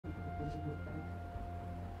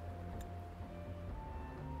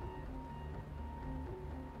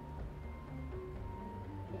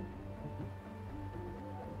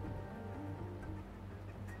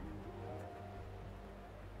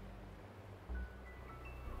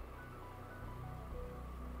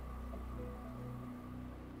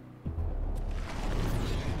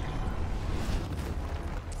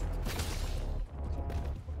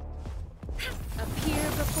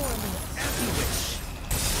before me. As you wish.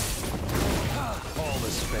 All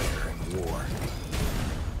is fair in war.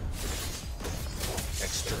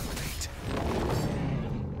 Exterminate.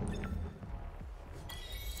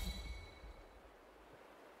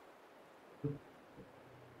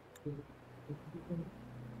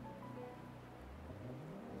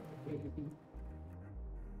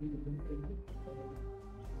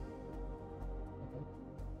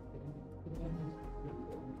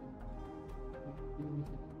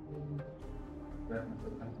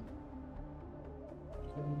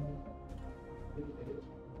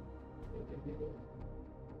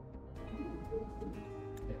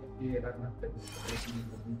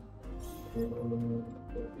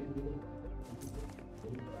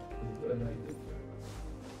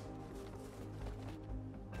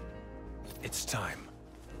 It's time.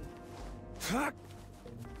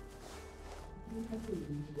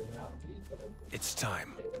 It's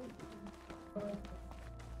time.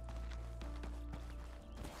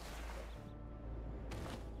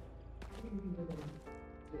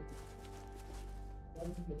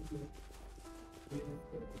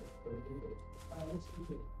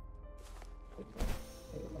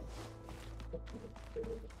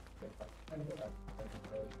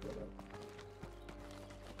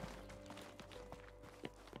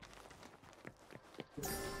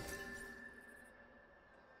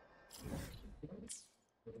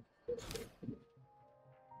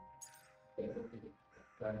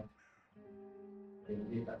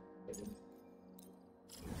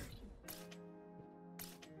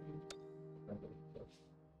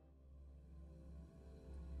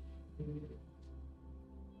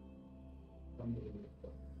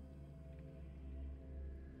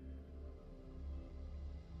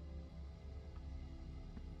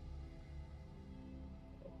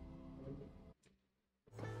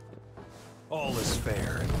 All is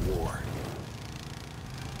fair in war.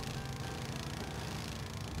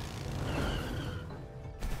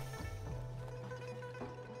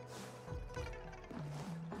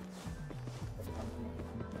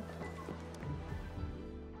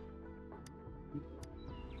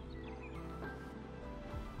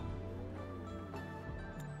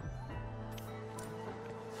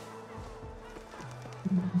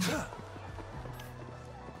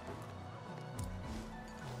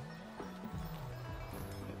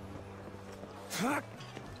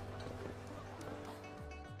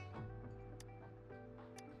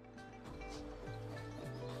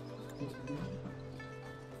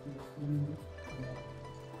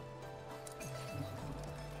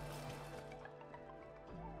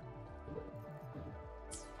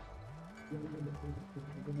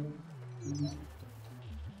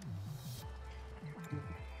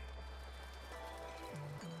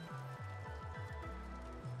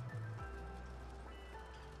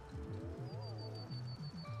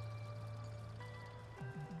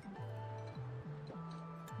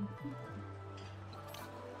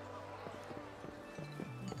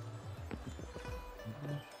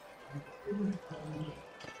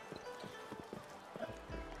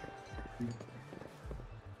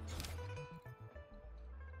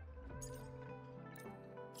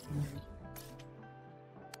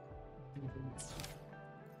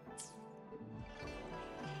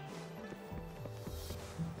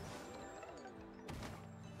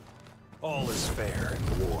 All is fair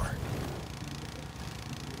in war.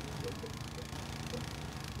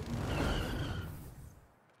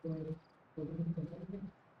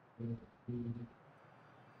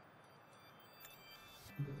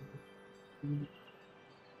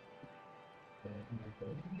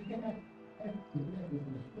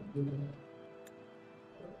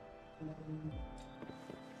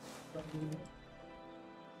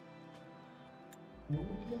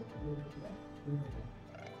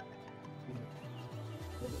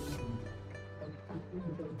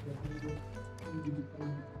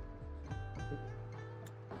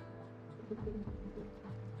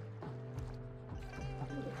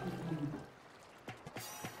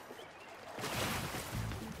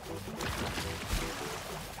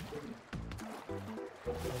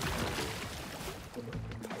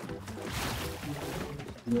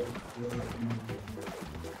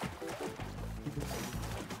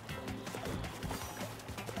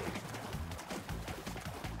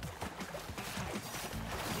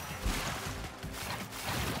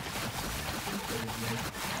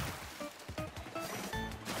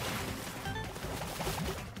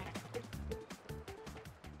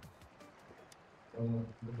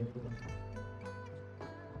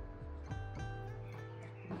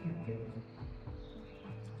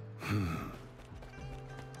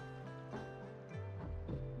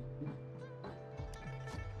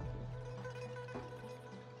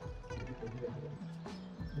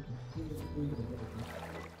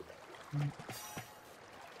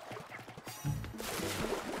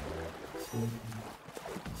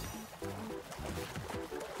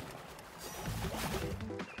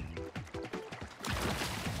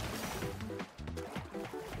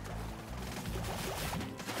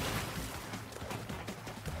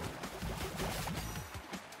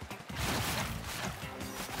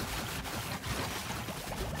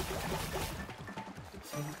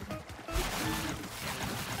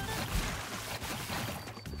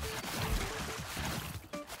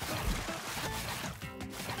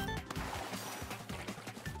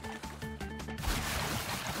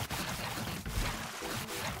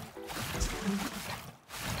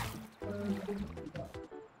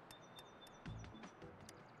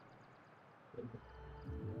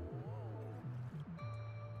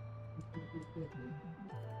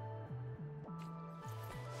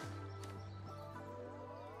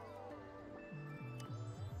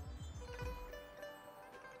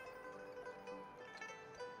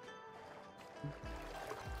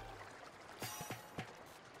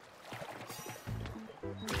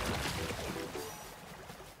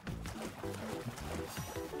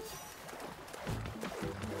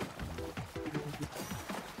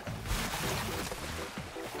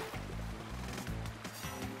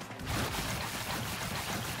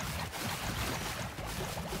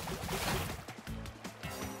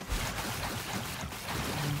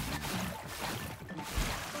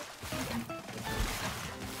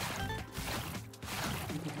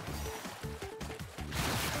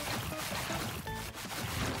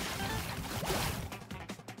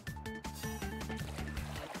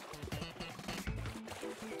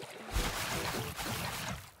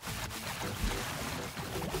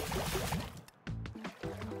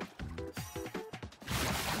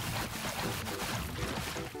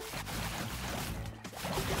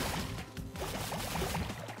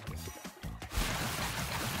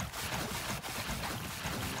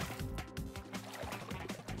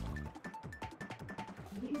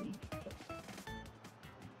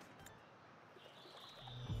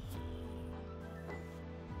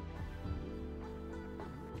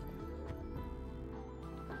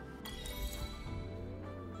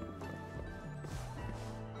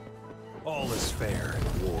 All is fair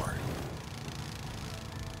in war.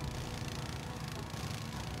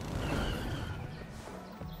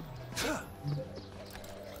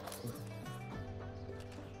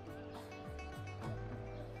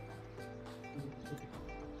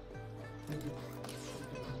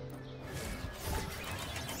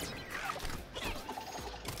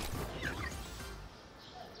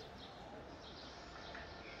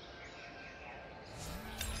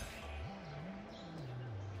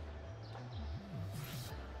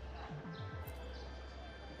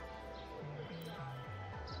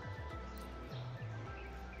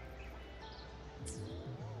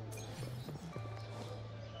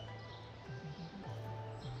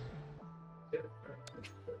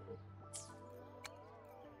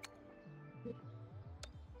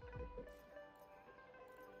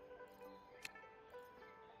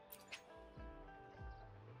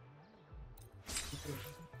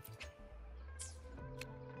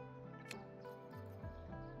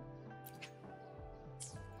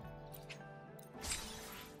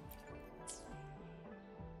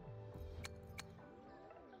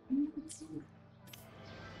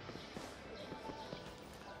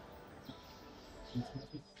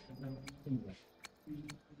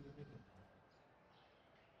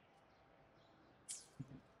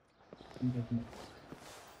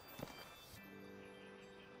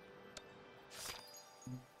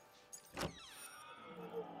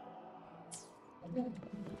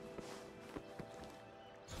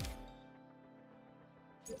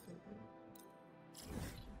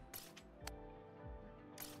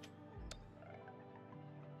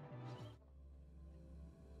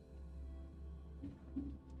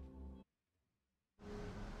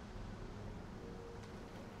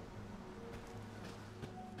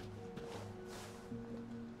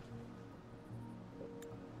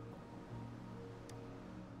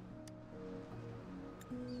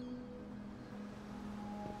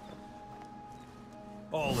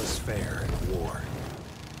 All is fair in war.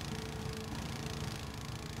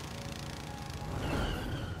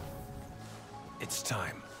 It's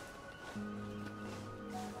time.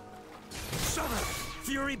 Shut up!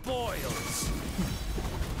 Fury boils!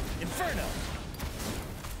 Inferno!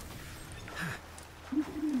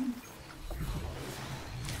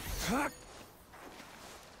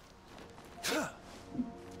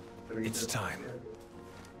 It's time.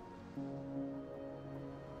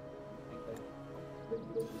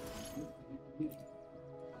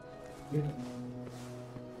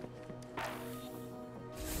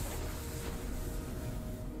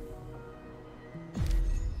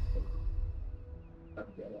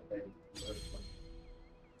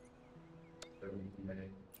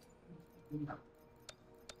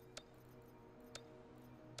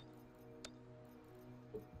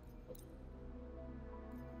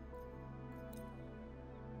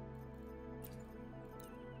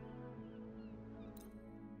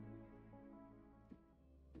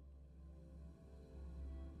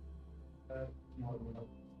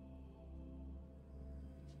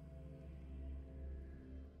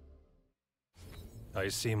 I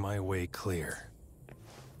see my way clear.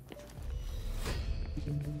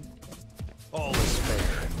 All is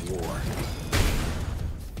fair in war.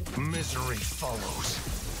 Misery follows.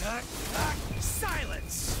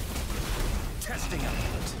 Silence! Testing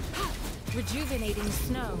element. Rejuvenating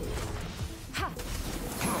snow. Ha!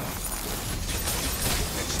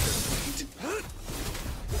 Exterminate.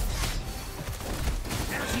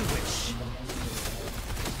 As you wish.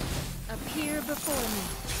 Appear before me.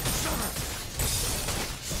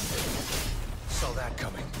 Saw that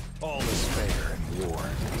coming. All is fair in war.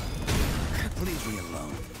 Leave me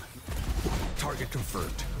alone. Target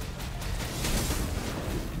confirmed.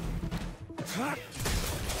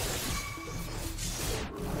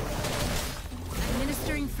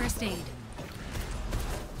 Administering first aid.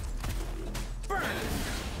 Burn!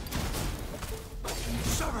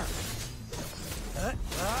 Summer!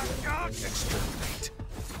 Exterminate.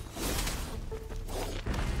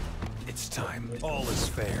 It's time. All is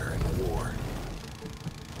fair in war.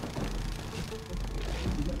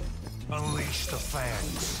 Unleash the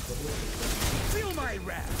fangs. Feel my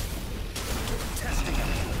wrath! Testing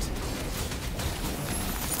element.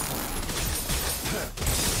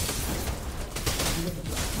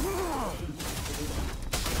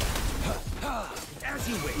 As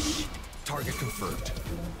you wish. Target confirmed.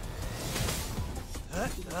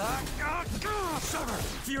 Summer!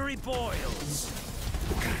 Fury boils!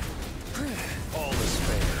 All is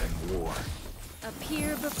fair in war.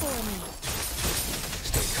 Appear before me.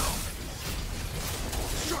 Stay calm.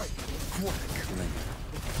 Strike!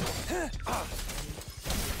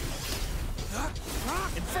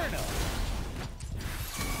 Inferno!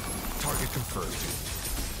 Target confirmed.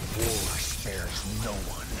 War spares no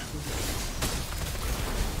one.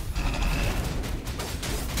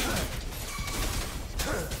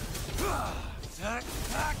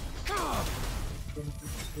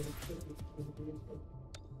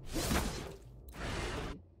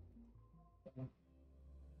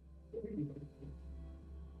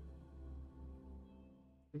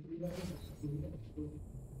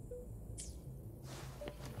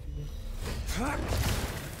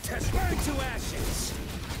 Test burn to ashes!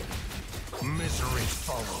 Misery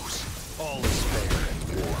follows. All is fair in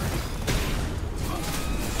war.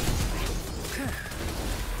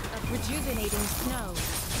 Of rejuvenating snow.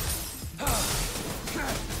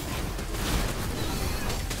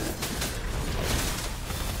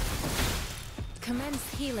 Commence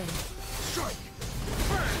healing. Strike!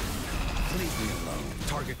 Burn! Leave me alone.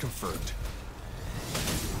 Target confirmed.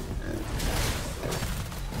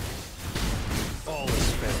 All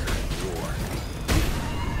is fair in war.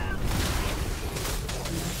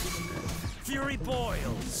 Fury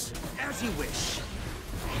boils! As you wish.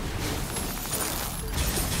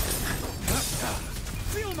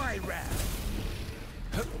 Feel my wrath!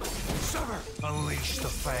 Summer! Unleash the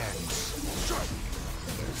fangs. Strike!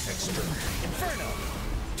 Exterminate. Inferno!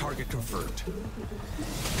 Target confirmed.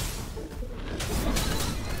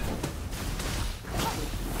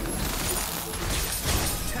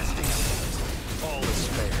 Testing element. All is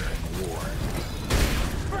fair in war.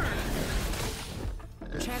 Burn!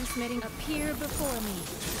 Transmitting appear before me.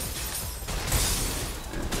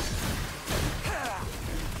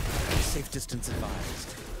 Safe distance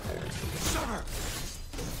advised. Summer!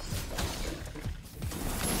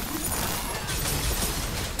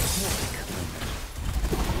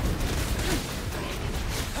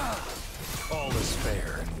 All is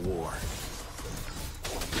fair in war.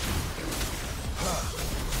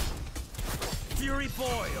 Fury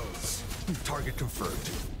boils! Target confirmed.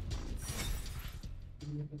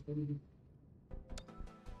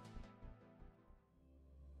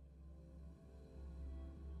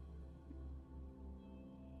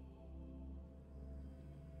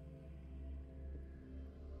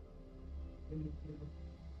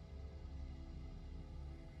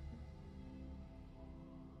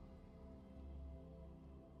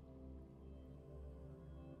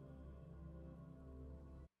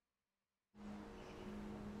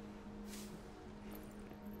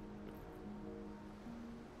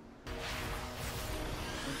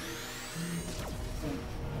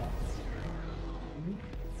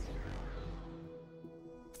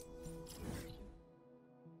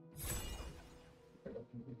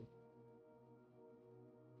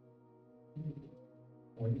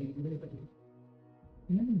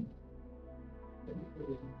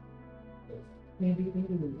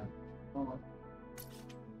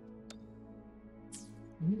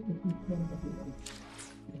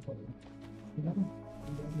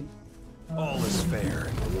 All is fair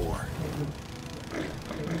in war.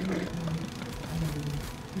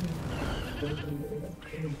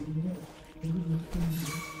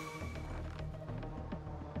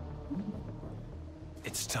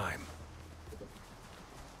 It's time.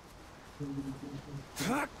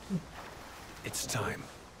 It's time.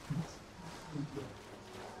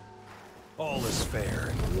 All is fair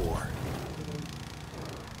in war.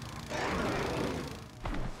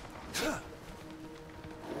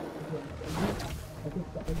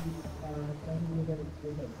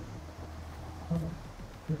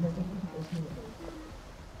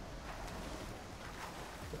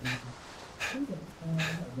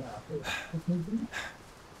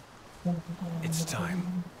 It's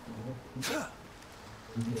time.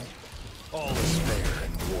 All is fair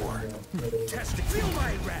in war. Testing. Feel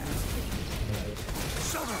my wrath.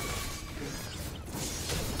 Summer.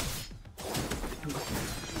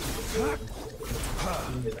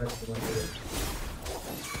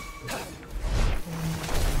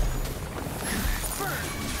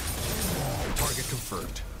 Target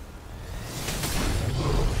confirmed.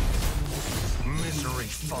 Misery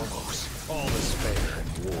follows. All is fair in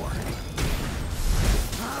war.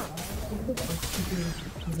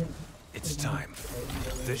 It's time.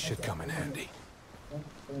 This should come in handy.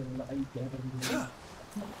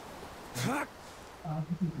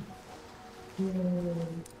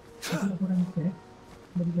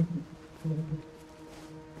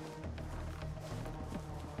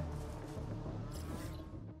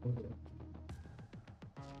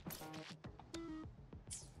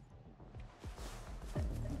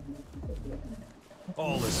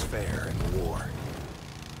 All is fair in war.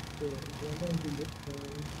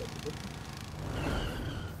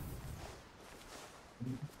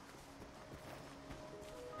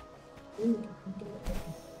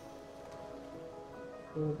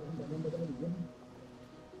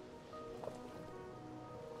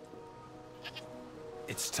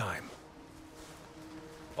 It's time.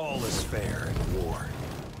 All is fair in war.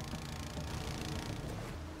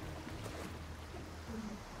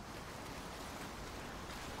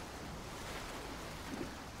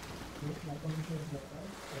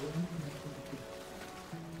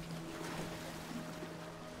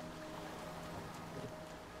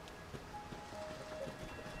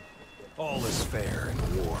 All is fair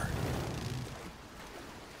in war.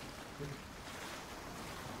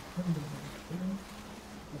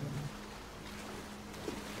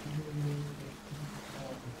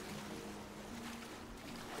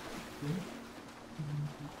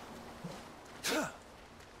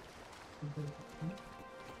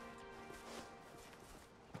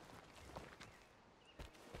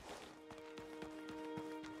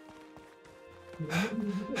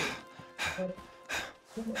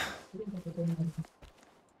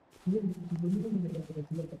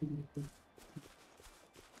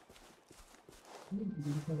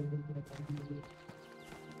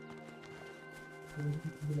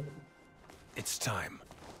 It's time.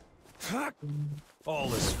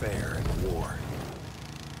 All is fair in war.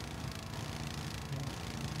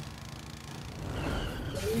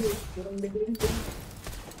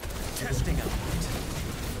 Testing out.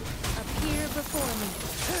 Appear before me.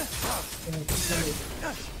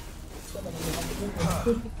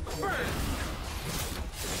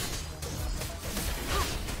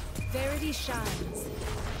 Verity shines.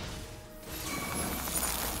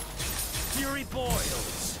 Fury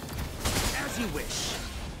boils. As you wish.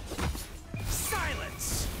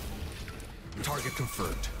 Silence. Target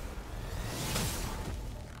confirmed.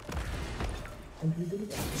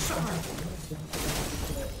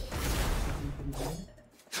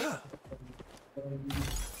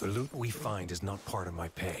 The loot we find is not part of my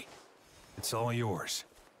pay. It's all yours.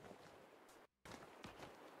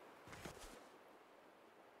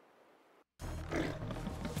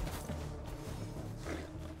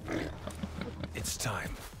 It's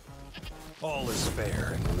time. All is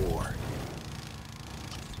fair in war.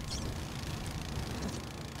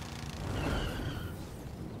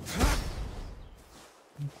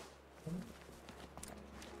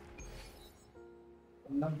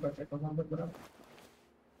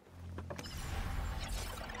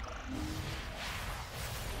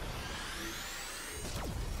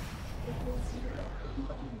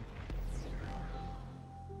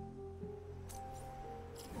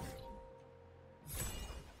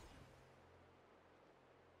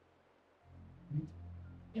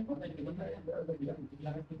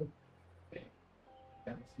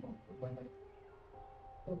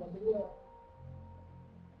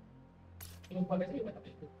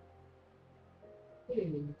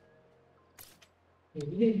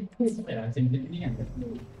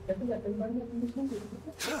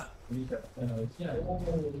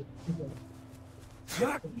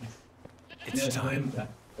 It's time.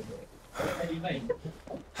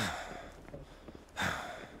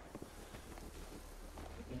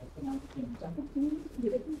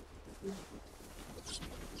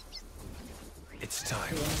 It's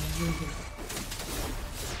time.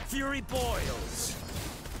 Fury boils.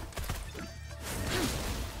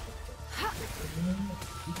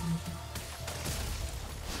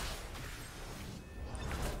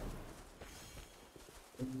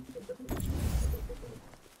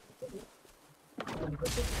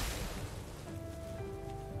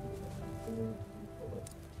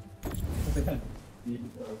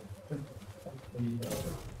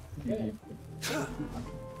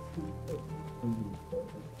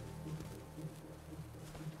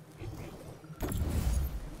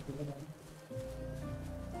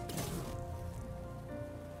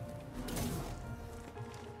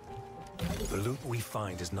 The loot we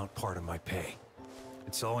find is not part of my pay.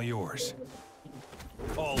 It's all yours.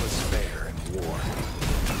 All is fair in war.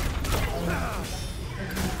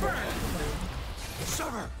 Burn!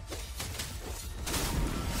 Summer!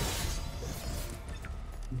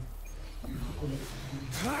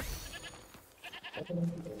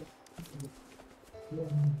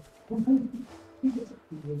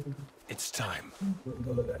 It's time.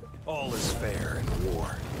 All is fair in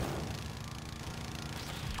war.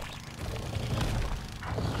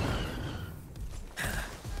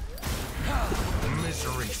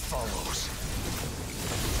 Misery follows.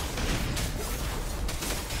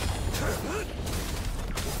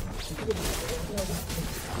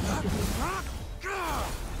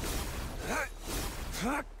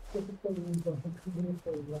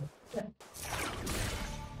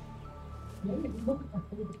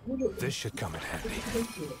 This should come in handy.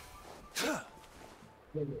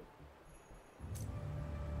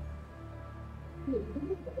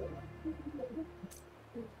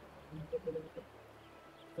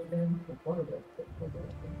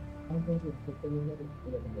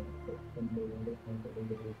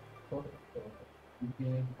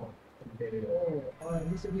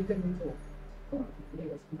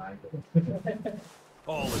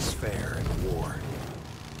 All is fair in war.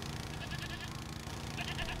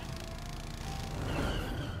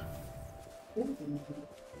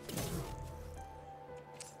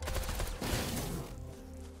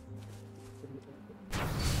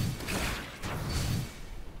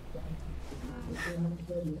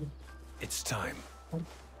 It's time.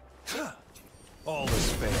 All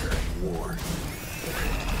is fair in war.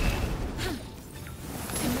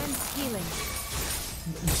 Commence healing.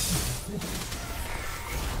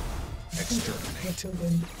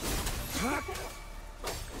 Exterminate.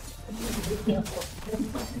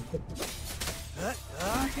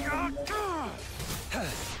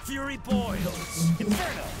 Fury boils.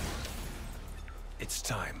 Inferno! It's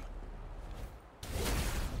time.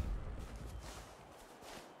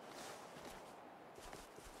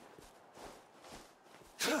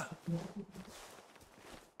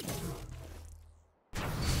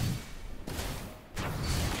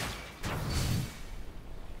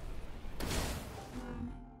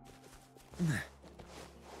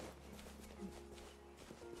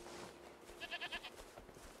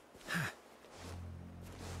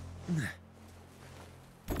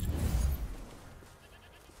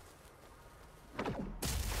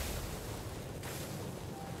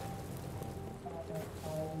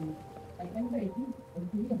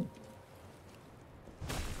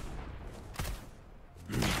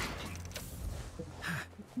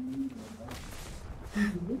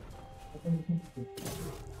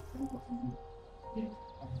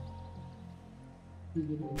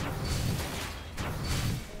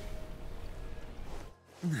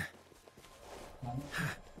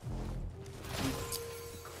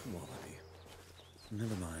 Quality.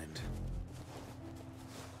 Never mind.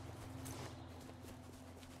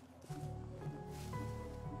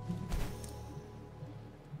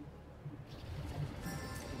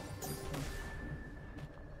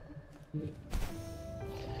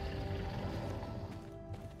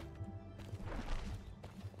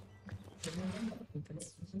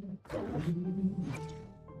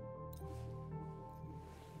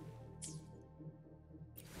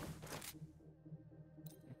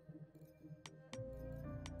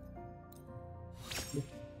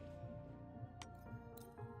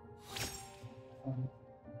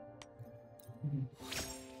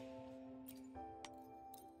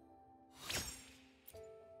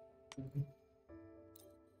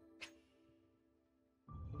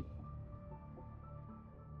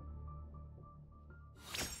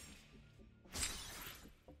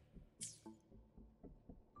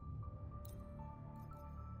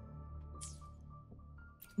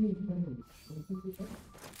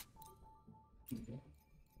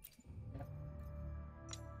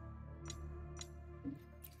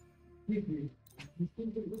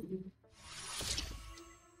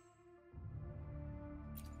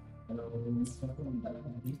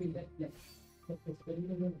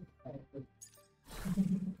 Hello.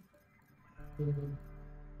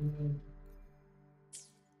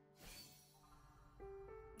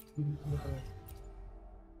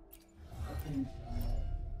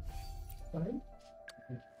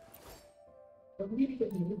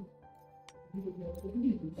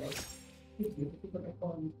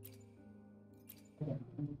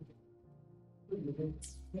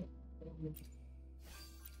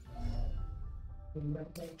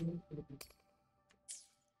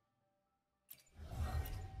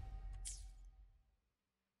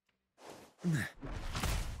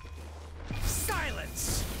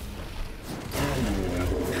 Silence!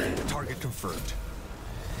 Target confirmed.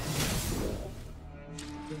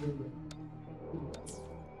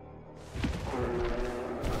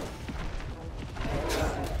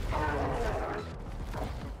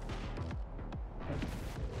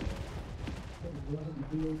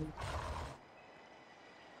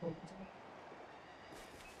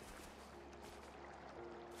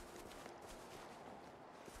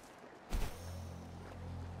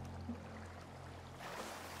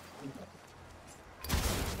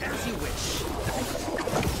 As you wish.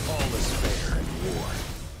 All is fair in war.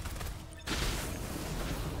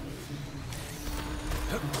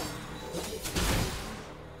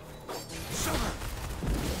 Summer!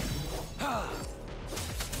 Ah!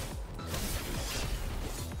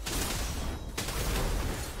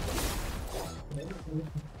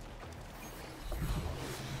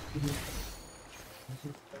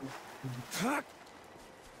 Huh?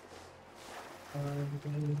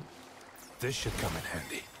 This should come in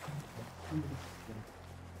handy.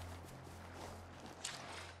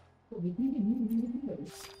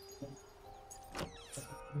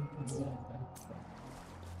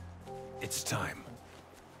 It's time.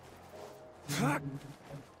 Huh?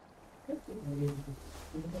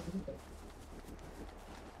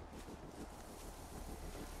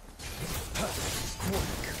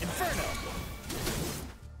 Inferno!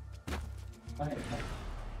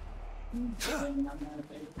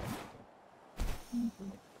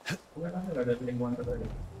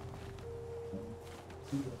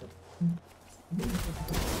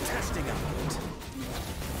 Testing out.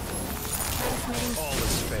 All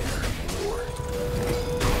is fair in war.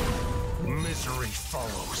 Misery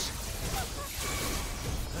follows.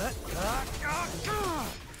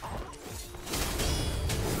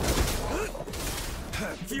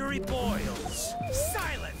 Fury boils.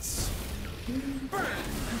 Silence! Burn!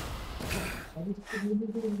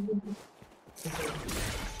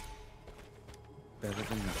 Better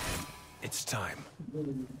than nothing. It's time.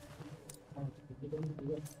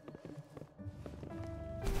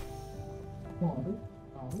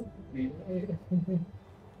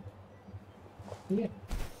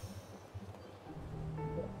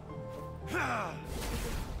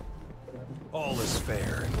 All is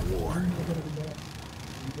fair in war.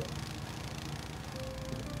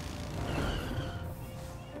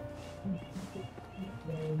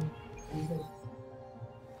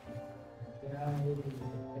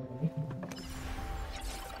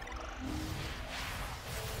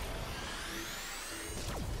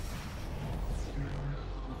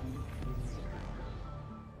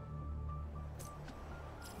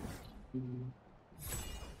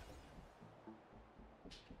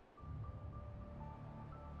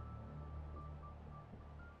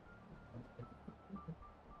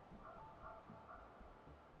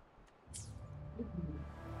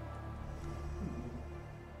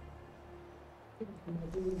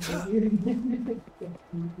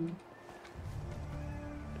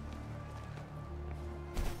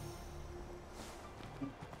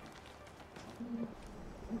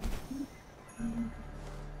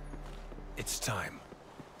 It's time.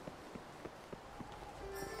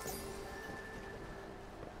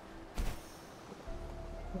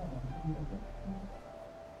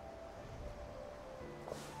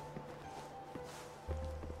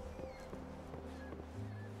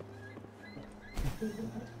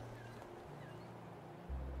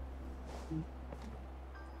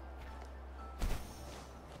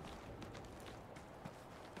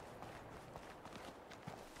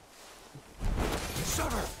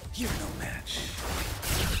 Summer! You're no match.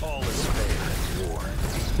 All is fair in war.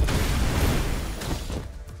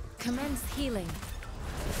 Commence healing.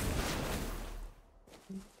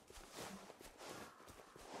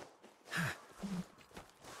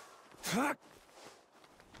 Huh?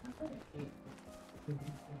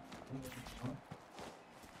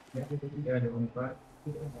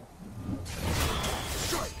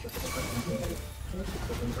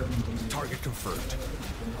 Target confirmed.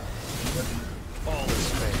 All is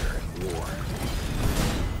fair in war.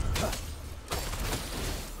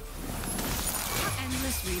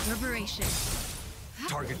 Endless reverberation.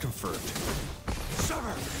 Target confirmed.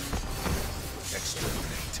 Summer!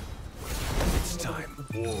 Exterminate. It's time.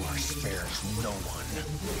 War spares no one.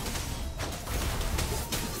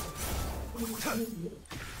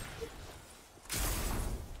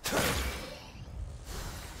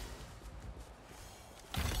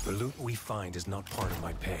 loot we find is not part of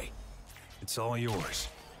my pay. It's all yours.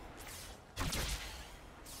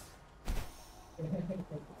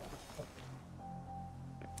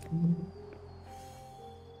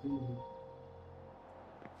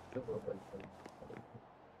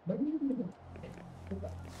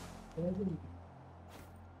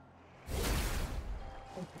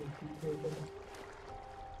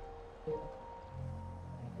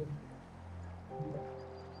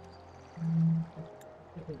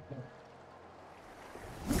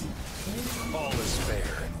 All is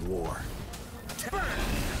fair in war.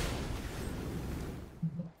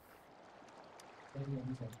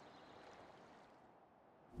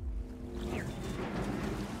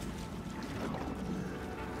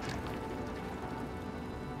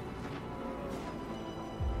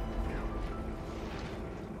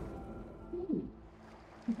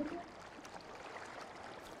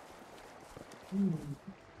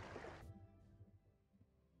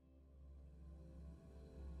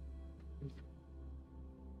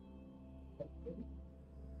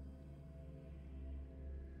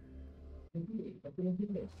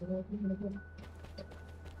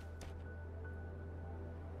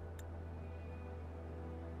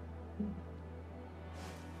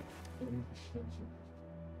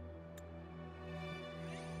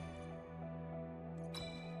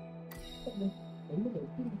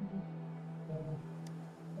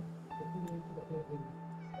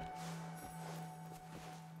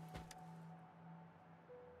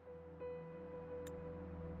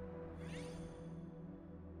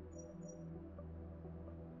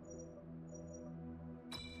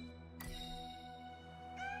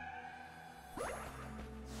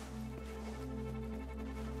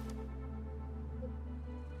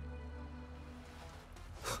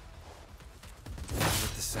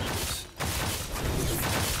 With the sounds.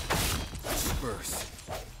 Disperse.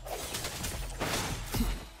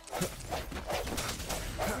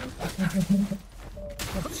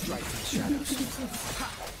 Strike from the shadows.